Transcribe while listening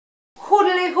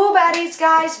baddies,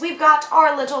 guys, we've got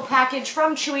our little package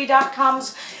from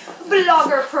Chewy.com's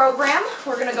blogger program.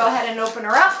 We're going to go ahead and open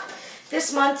her up.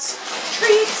 This month's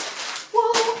treat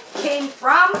came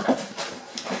from,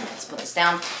 let's put this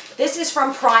down. This is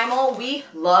from Primal. We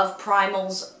love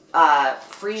Primal's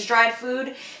freeze-dried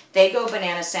food. They go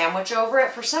banana sandwich over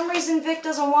it. For some reason, Vic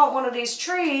doesn't want one of these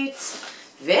treats.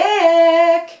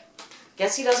 Vic!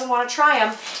 Guess he doesn't want to try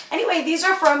them. Anyway, these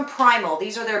are from Primal.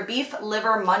 These are their beef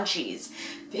liver munchies.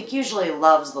 Vic usually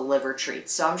loves the liver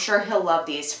treats, so I'm sure he'll love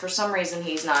these. For some reason,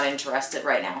 he's not interested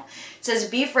right now. It says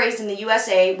beef raised in the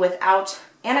USA without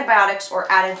antibiotics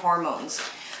or added hormones.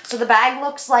 So the bag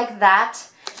looks like that.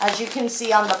 As you can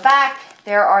see on the back,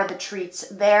 there are the treats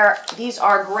there. These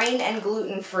are grain and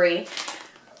gluten-free.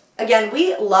 Again,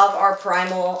 we love our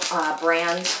Primal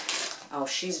brand. Oh,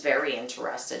 she's very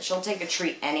interested. She'll take a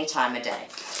treat any time of day.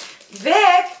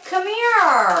 Vic, come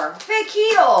here. Vic,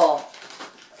 heel.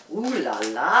 Ooh la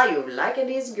la, you like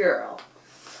this girl.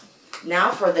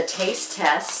 Now for the taste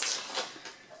test.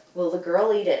 Will the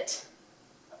girl eat it?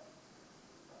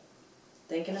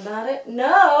 Thinking about it?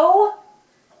 No.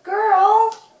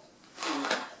 Girl.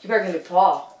 You better give me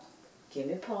paw. Give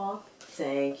me paw.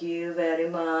 Thank you very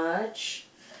much.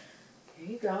 Here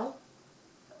you go.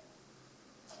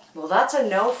 Well, that's a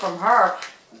no from her.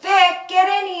 Vic, get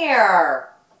in here.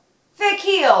 Vic,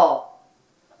 heel.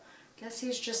 Guess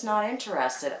he's just not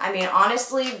interested. I mean,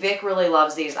 honestly, Vic really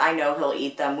loves these. I know he'll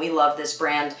eat them. We love this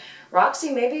brand.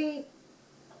 Roxy, maybe,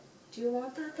 do you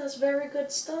want that? That's very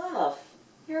good stuff.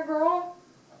 Here, girl.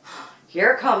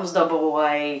 Here comes the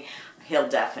boy. He'll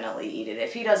definitely eat it.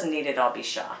 If he doesn't eat it, I'll be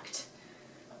shocked.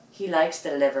 He likes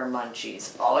the liver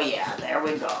munchies. Oh, yeah, there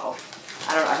we go.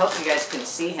 I don't know. I hope you guys can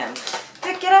see him.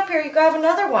 Vic, get up here. You grab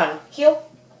another one. Heel,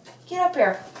 get up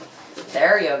here.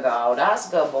 There you go. That's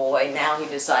a good boy. Now he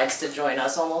decides to join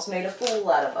us. Almost made a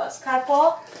fool out of us. Can I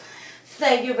paw?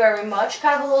 Thank you very much.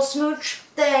 Can I have a little smooch?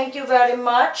 Thank you very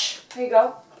much. Here you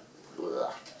go.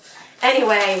 Ugh.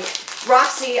 Anyway,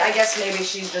 Roxy, I guess maybe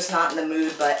she's just not in the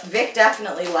mood, but Vic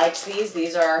definitely likes these.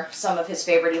 These are some of his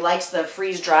favorite. He likes the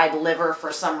freeze-dried liver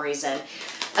for some reason.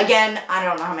 Again, I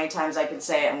don't know how many times I can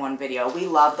say it in one video. We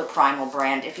love the Primal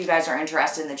brand. If you guys are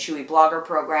interested in the Chewy Blogger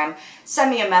program,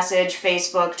 send me a message,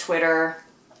 Facebook, Twitter,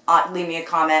 leave me a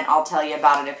comment. I'll tell you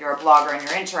about it if you're a blogger and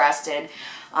you're interested.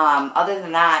 Other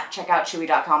than that, check out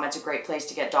Chewy.com. It's a great place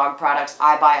to get dog products.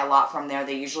 I buy a lot from there.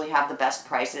 They usually have the best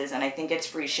prices, and I think it's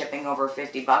free shipping over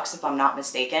 50 bucks if I'm not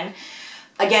mistaken.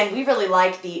 Again, we really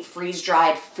like the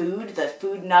freeze-dried food, the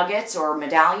food nuggets or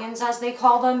medallions as they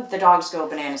call them. The dogs go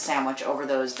banana sandwich over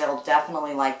those. They'll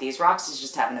definitely like these. Roxy's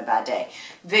just having a bad day.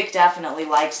 Vic definitely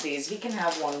likes these. He can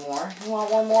have one more. You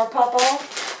want one more, Papa?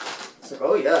 It's like,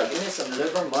 oh yeah, give me some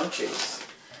liver munchies.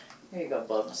 Here you go,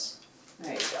 Bubs.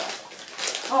 There you go.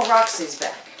 Oh, Roxy's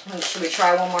back. Should we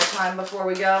try one more time before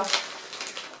we go?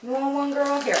 You want one,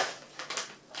 girl? Here.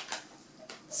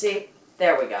 See?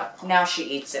 There we go. Now she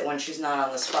eats it when she's not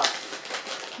on the spot.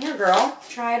 Here, girl.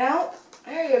 Try it out.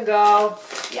 There you go.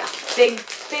 Yeah, big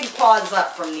paws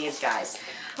up from these guys.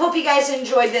 Hope you guys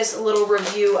enjoyed this little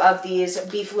review of these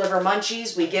beef liver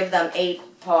munchies. We give them 8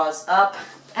 paws up.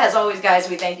 As always, guys,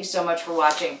 we thank you so much for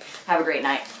watching. Have a great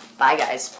night. Bye, guys.